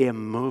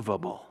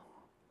immovable.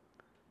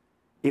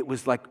 It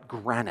was like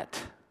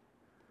granite.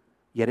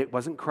 Yet it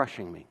wasn't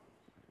crushing me.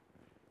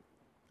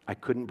 I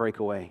couldn't break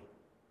away.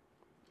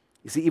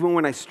 You see, even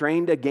when I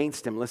strained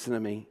against him, listen to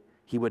me,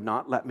 he would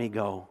not let me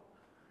go.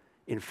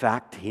 In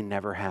fact, he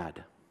never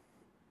had.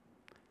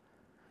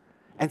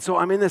 And so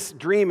I'm in this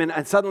dream,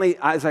 and suddenly,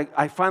 as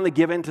I finally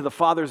give in to the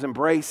Father's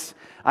embrace,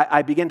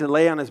 I begin to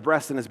lay on his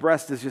breast, and his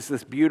breast is just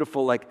this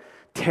beautiful, like,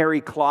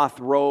 terry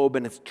cloth robe,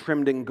 and it's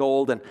trimmed in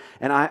gold, and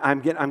I'm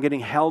getting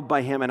held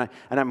by him, and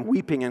I'm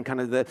weeping and kind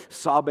of the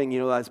sobbing,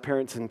 as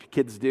parents and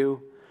kids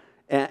do.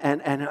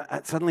 And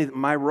suddenly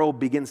my robe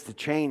begins to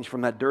change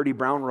from that dirty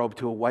brown robe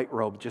to a white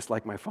robe, just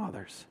like my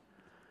father's.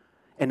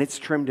 And it's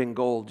trimmed in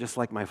gold, just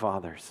like my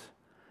father's.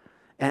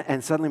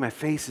 And suddenly my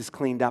face is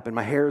cleaned up, and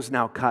my hair is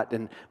now cut,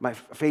 and my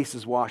face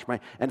is washed.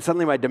 And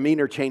suddenly my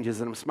demeanor changes,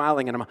 and I'm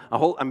smiling, and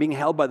I'm being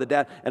held by the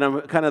dad. And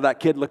I'm kind of that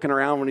kid looking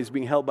around when he's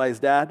being held by his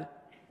dad.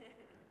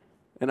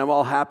 And I'm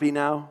all happy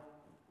now.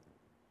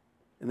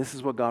 And this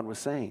is what God was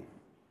saying.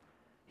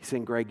 He's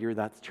saying, Greg, you're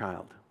that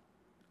child.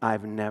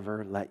 I've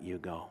never let you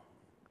go.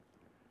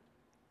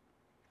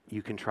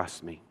 You can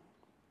trust me.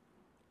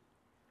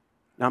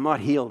 Now, I'm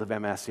not healed of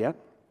MS yet,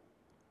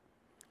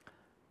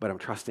 but I'm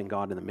trusting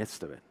God in the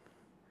midst of it.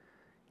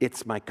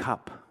 It's my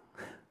cup.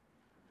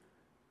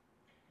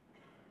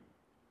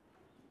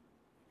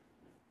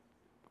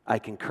 I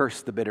can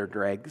curse the bitter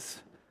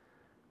dregs,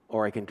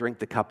 or I can drink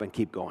the cup and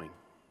keep going.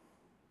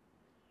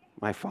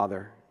 My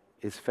Father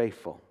is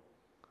faithful.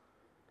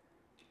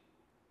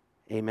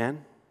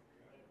 Amen?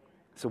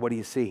 So what do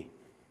you see?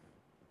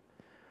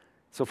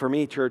 So for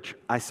me, church,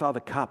 I saw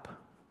the cup.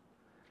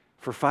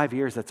 For 5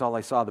 years, that's all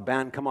I saw. The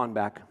band, come on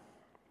back.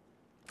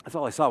 That's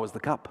all I saw was the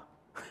cup.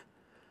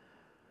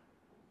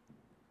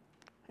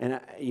 And,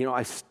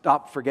 I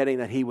stopped forgetting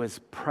that he was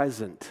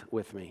present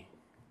with me.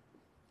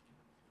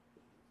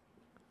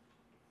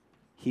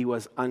 He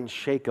was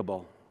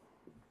unshakable.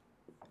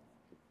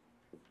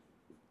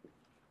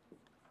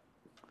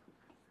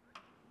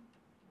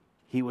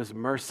 He was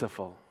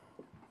merciful.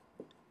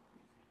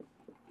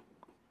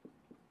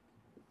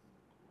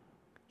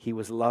 He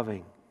was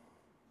loving.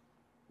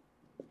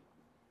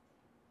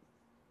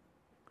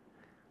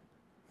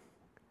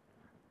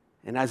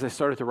 And as I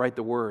started to write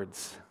the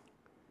words,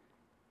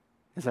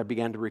 as I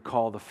began to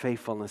recall the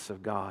faithfulness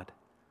of God,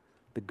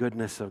 the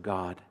goodness of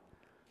God,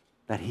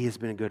 that he has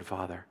been a good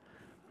father.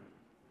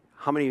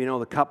 How many of you know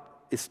the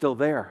cup is still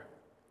there?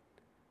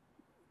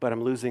 But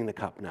I'm losing the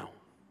cup now.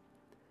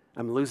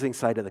 I'm losing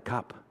sight of the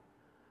cup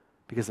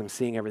because I'm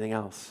seeing everything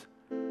else.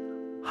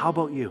 How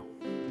about you?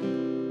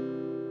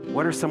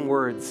 What are some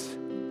words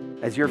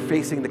as you're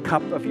facing the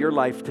cup of your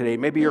life today?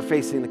 Maybe you're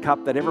facing the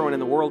cup that everyone in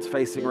the world's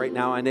facing right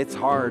now, and it's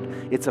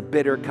hard. It's a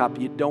bitter cup.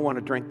 You don't want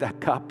to drink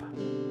that cup.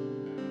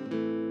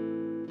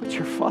 But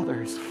your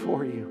Father is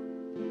for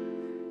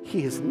you.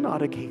 He is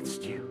not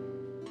against you.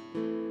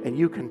 And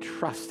you can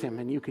trust him,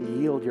 and you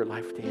can yield your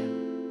life to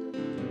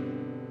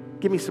him.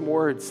 Give me some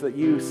words that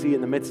you see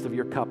in the midst of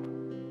your cup.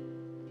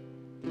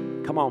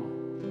 Come on.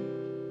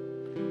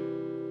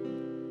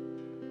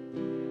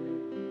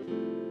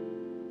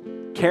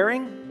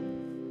 Caring?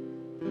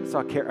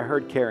 I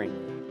heard caring.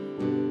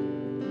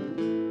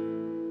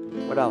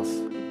 What else?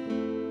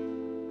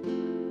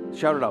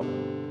 Shout it out.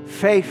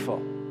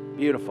 Faithful.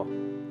 Beautiful.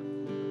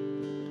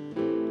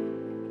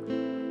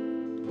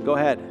 Go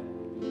ahead.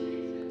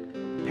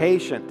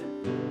 Patient.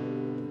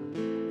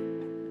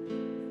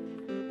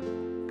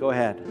 Go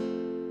ahead.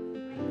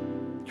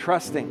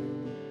 Trusting.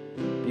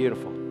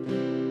 Beautiful.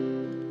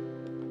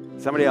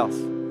 Somebody else.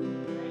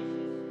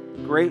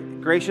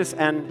 Gracious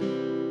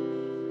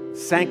and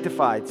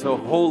sanctified. So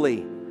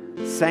holy.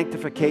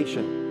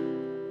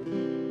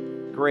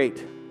 Sanctification.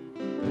 Great.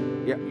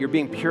 You're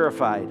being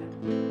purified.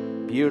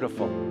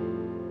 Beautiful.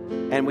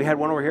 And we had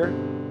one over here.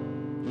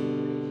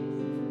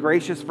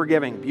 Gracious,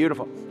 forgiving.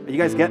 Beautiful. Are you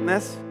guys getting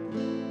this?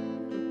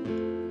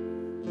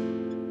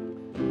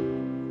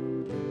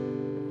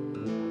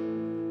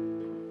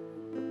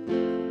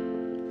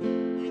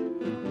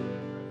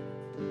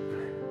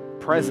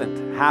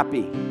 Present,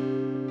 happy.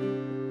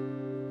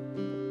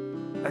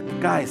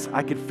 Guys,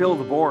 I could fill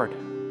the board.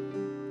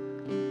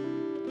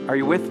 Are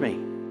you with me?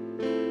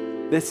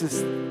 This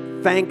is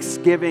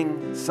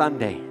Thanksgiving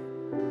Sunday.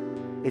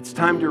 It's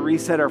time to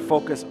reset our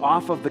focus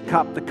off of the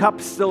cup. The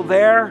cup's still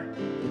there,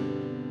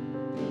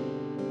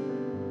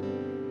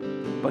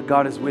 but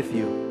God is with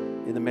you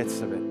in the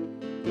midst of it.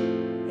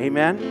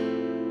 Amen?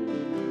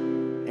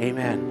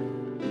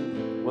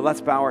 Amen. Well,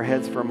 let's bow our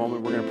heads for a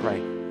moment. We're going to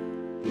pray.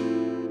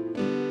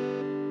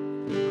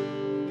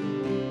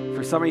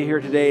 For some of you here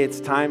today, it's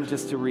time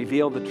just to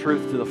reveal the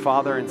truth to the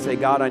Father and say,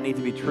 God, I need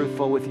to be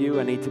truthful with you.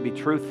 I need to be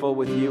truthful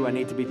with you. I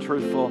need to be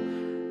truthful.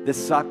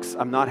 This sucks.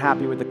 I'm not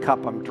happy with the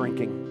cup I'm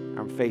drinking,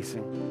 I'm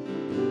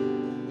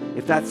facing.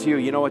 If that's you,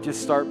 you know what?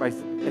 Just start by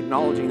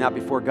acknowledging that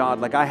before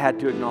God, like I had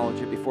to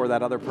acknowledge it before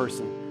that other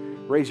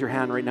person. Raise your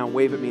hand right now,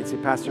 wave at me and say,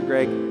 Pastor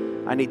Greg,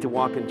 I need to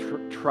walk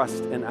in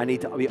trust, and I need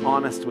to be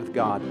honest with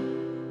God.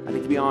 I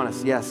need to be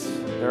honest. Yes.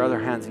 There are other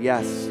hands.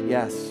 Yes,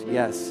 yes,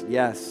 yes,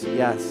 yes,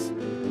 yes.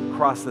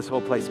 Across this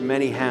whole place,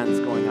 many hands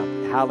going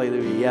up.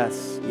 Hallelujah.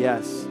 Yes,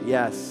 yes,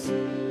 yes,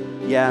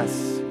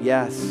 yes,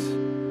 yes.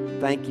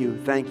 Thank you,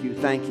 thank you,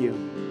 thank you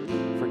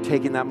for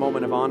taking that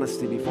moment of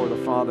honesty before the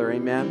Father.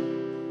 Amen.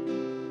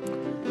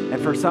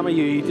 And for some of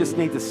you, you just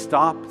need to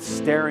stop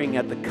staring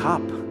at the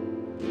cup,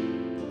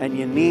 and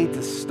you need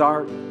to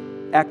start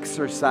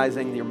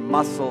exercising your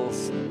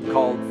muscles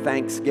called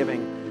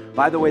thanksgiving.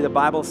 By the way, the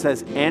Bible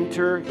says,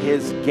 enter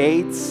his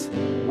gates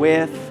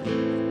with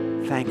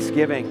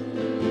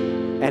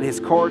thanksgiving and his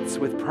courts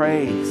with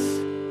praise.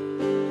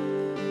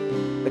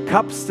 The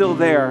cup's still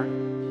there.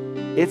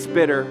 It's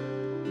bitter,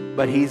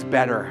 but he's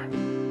better.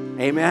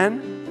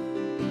 Amen?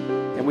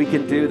 And we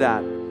can do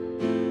that.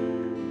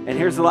 And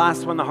here's the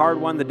last one, the hard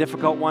one, the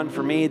difficult one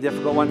for me,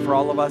 difficult one for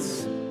all of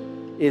us,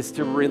 is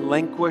to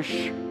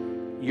relinquish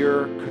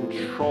your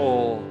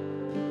control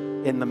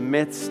in the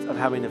midst of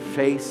having to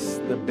face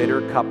the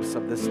bitter cups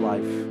of this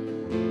life.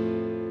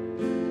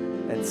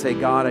 And say,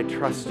 God, I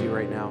trust you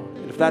right now.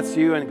 And if that's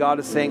you and God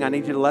is saying, I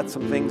need you to let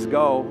some things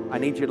go. I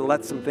need you to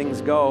let some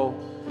things go.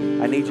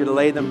 I need you to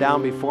lay them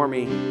down before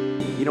me.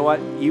 You know what?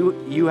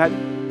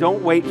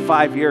 Don't wait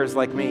 5 years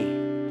like me.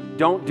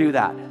 Don't do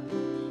that.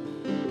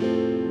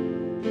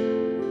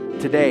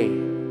 Today,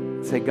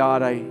 say,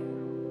 God, I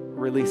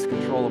release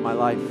control of my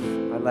life.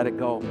 I let it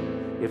go.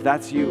 If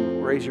that's you,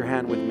 raise your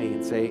hand with me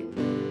and say,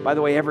 by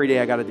the way, every day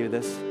I got to do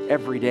this.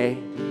 Every day,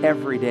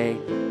 every day,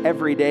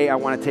 every day I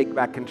want to take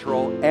back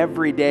control.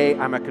 Every day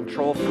I'm a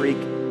control freak.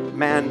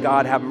 Man,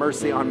 God, have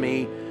mercy on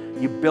me.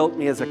 You built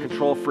me as a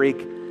control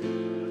freak.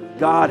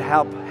 God,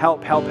 help,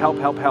 help, help, help,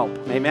 help, help.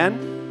 Amen?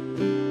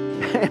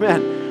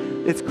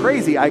 Amen. It's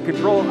crazy. I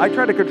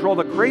try to control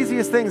the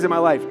craziest things in my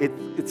life.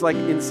 It's like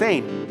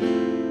insane.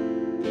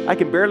 I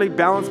can barely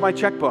balance my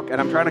checkbook, and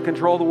I'm trying to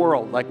control the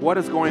world. Like, what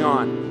is going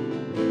on?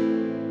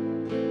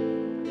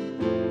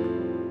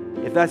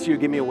 If that's you,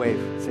 give me a wave.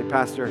 Say,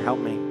 Pastor, help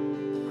me.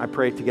 I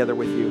pray together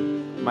with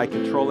you. My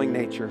controlling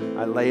nature,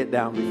 I lay it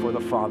down before the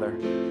Father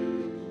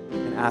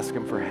and ask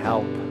him for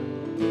help.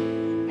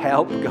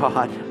 Help,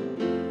 God.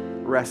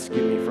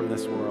 Rescue me from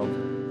this world.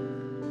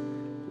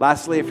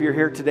 Lastly, if you're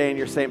here today and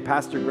you're saying,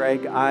 Pastor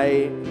Greg,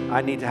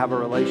 I need to have a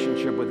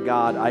relationship with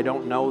God. I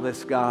don't know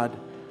this God.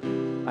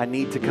 I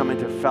need to come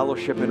into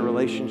fellowship and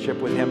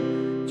relationship with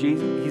him.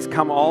 He's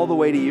come all the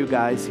way to you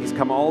guys. He's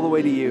come all the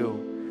way to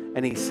you.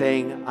 And he's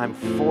saying, I'm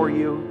for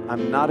you.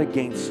 I'm not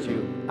against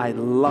you. I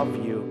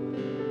love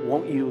you.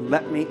 Won't you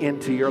let me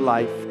into your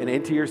life and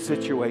into your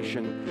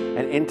situation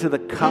and into the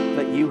cup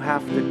that you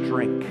have to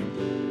drink?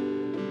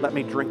 Let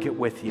me drink it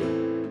with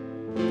you.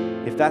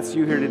 If that's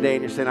you here today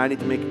and you're saying, I need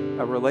to make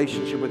a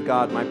relationship with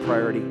God my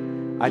priority,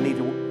 I need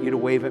you to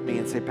wave at me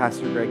and say,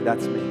 Pastor Greg,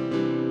 that's me.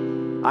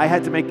 I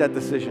had to make that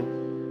decision.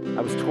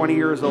 I was 20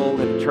 years old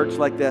in a church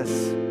like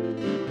this,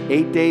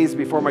 8 days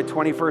before my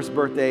 21st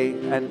birthday,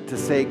 and to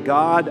say,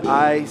 God,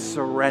 I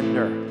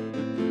surrender.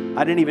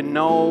 I didn't even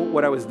know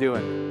what I was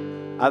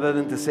doing, other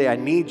than to say, I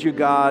need you,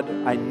 God.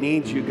 I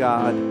need you,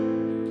 God.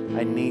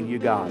 I need you,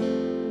 God.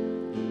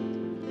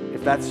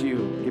 If that's you,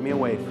 give me a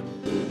wave.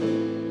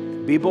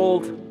 Be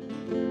bold.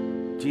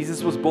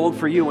 Jesus was bold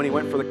for you when he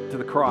went to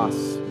the cross.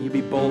 You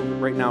be bold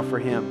right now for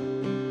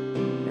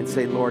him and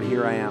say, Lord,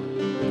 here I am.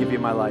 I give you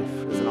my life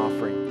as an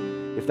offering.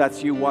 If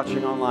that's you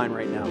watching online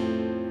right now,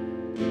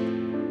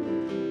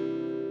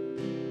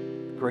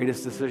 the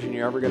greatest decision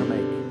you're ever going to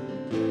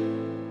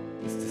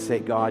make is to say,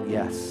 God,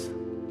 yes.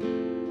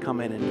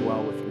 Come in and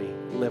dwell with me.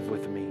 Live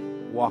with me.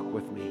 Walk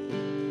with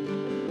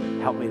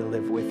me. Help me to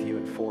live with you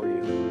and for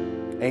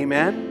you.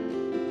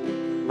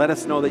 Amen. Let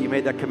us know that you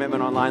made that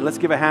commitment online. Let's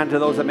give a hand to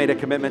those that made a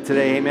commitment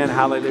today. Amen.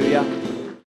 Hallelujah.